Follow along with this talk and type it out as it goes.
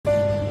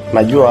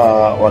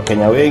Najua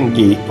Wakenya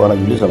wengi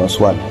wanajiuliza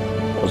maswali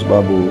kwa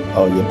sababu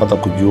hawajapata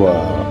kujua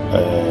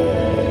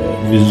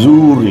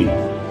vizuri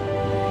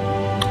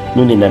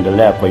nini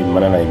inaendelea kwa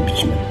imani na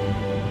impeachment.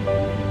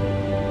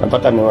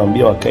 Nataka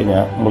niwaambie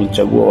Wakenya,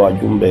 mlichagua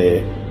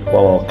wajumbe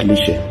wa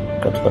wawakilishe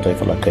katika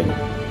taifa la Kenya.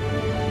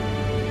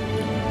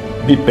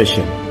 Be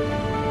patient.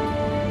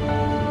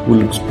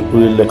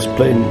 We'll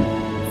explain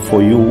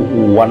for you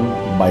one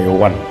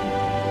by one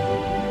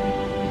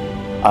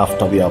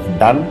after we have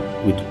done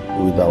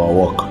with our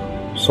work.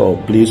 So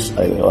please,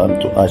 I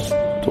want to urge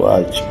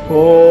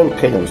all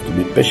Kenyans to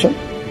be patient,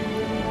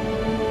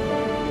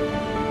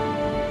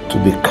 to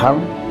be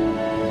calm.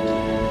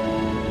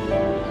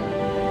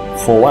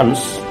 For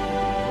once,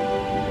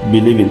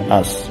 believe in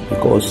us,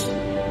 because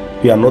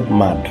we are not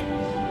mad.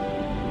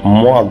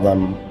 More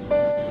than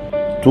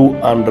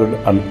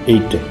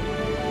 280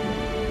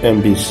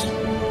 MPs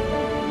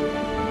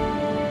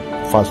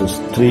versus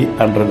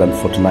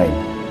 349.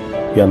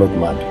 We are not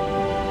mad.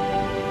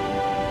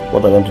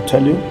 What I want to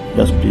tell you,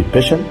 just be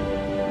patient.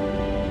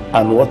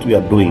 And what we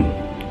are doing,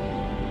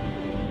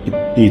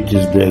 it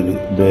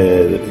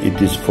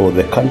is for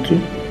the country,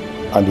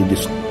 and it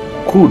is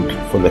good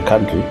for the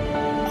country.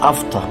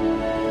 After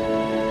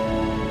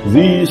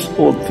these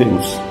old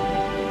things,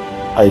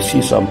 I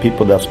see some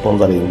people that are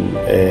sponsoring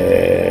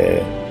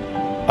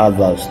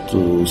others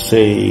to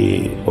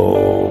say,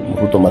 oh,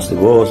 Ruto must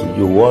go,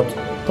 you what?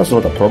 That's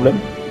not a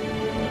problem.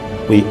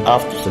 We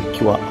have to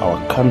secure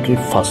our country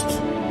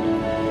first.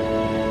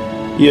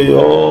 Hiyo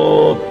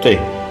yote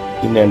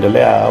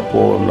inaendelea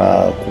hapo na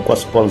kukua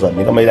sponsor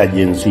ni kama ile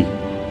Gen Z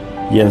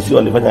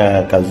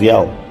walifanya kazi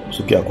yao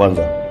siku ya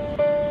kwanza.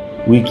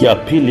 Wiki ya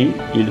pili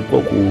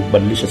ilikuwa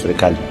kubadilisha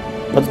serikali.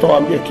 Na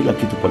tutawaambia kila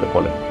kitu pole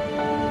pole.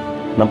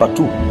 Number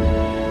 2.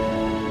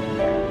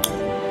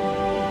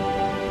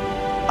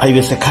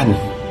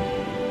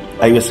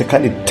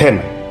 Haiwezekani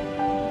tena.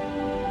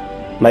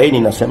 Na hii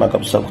ninasema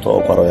kabisa kutoka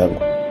kwa roho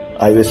yangu.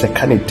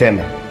 Haiwezekani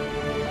tena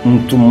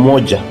mtu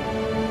mmoja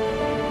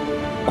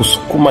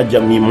kusukuma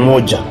jamii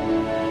moja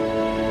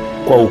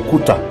kwa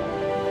ukuta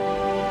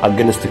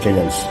against the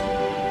Kenyans.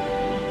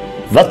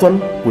 That one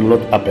will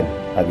not happen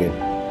again.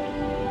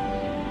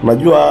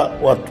 Najua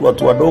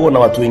watu wadogo na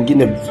watu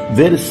wengine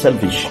very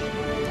selfish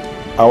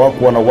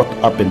hawakuona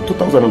what happened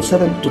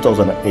 2007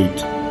 2008,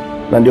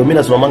 na ndio mimi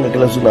nasimamanga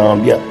kila siku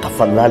nawaambia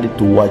tafadhali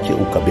tuache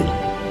ukabila.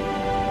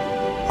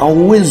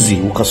 Hauwezi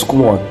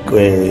ukasukuma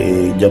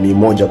jamii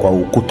moja kwa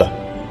ukuta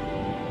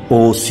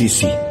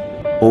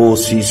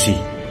OCC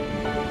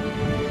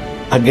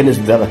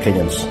against the other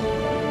Kenyans.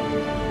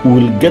 We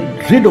will get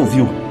rid of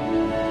you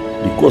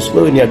because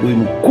wewe ni adui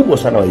mkubwa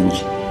sana wa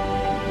nchi.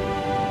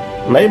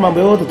 Na hii mambo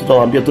yote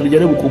tutawaambia.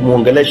 Tulijaribu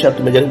kumuongelesha,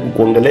 tumejaribu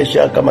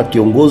kuongelesha kama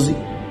kiongozi,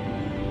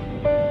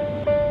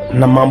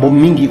 na mambo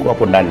mingi kwa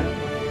hapo ndani.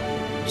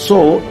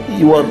 So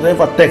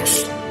whatever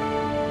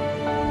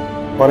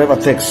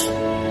takes,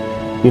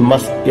 we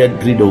must get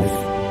rid of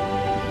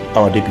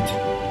our deputy.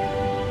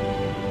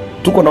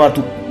 Tuko na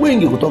watu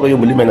wengi kutoka hiyo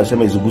mlima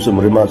inasema izuguse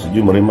Murima,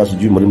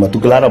 sijui Murima,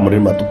 tukilala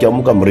Murima,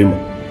 tukiamuka Murima,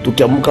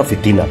 tukiamuka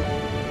fitina,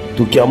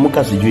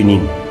 tukiamuka sijui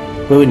nini.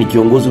 Wewe ni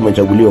kiongozi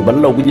umechaguliwa,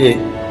 badala ukuje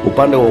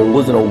upande wa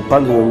uongozi na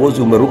upange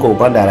uongozi umeruka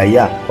upande wa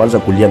raia, kwanza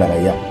kulia na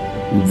raia.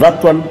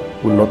 That one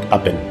will not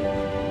happen.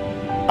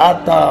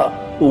 Hata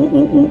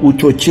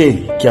uchochee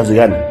kiasi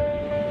gani,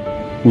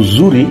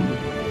 uzuri,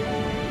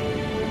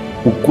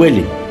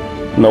 ukweli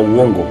na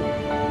uongo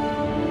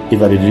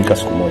itaridhika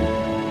siku moja.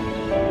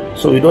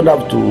 So we don't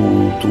have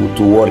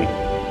to worry.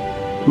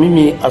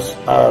 Mimi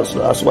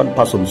as one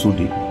person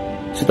Sudi,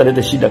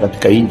 sitaleta shida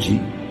katika nchi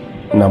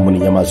na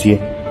mninyamazie.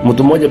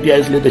 Mtu mmoja pia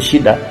asilete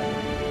shida.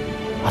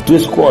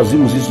 Hatuwezi kuwa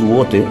wazimu sisi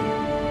wote,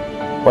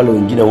 wale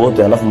wengine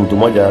wote alafu mtu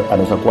mmoja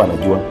anaweza kuwa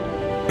anajua.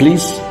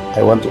 Please,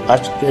 I want to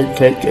ask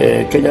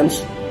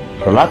Kenyans,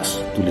 relax,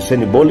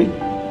 tuliseni Boli.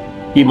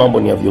 Hii mambo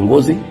ni ya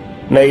viongozi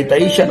na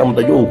itaisha na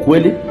mtajua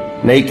ukweli,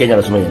 na hii Kenya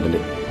lazima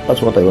iendelee.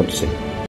 That's what I want to say.